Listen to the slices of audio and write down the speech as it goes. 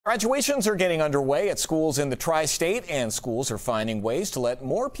Graduations are getting underway at schools in the tri-state, and schools are finding ways to let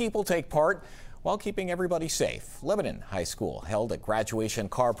more people take part while keeping everybody safe. Lebanon High School held a graduation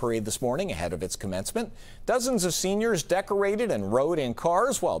car parade this morning ahead of its commencement. Dozens of seniors decorated and rode in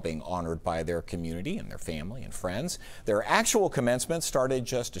cars while being honored by their community and their family and friends. Their actual commencement started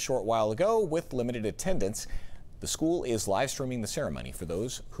just a short while ago with limited attendance. The school is live streaming the ceremony for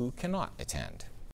those who cannot attend.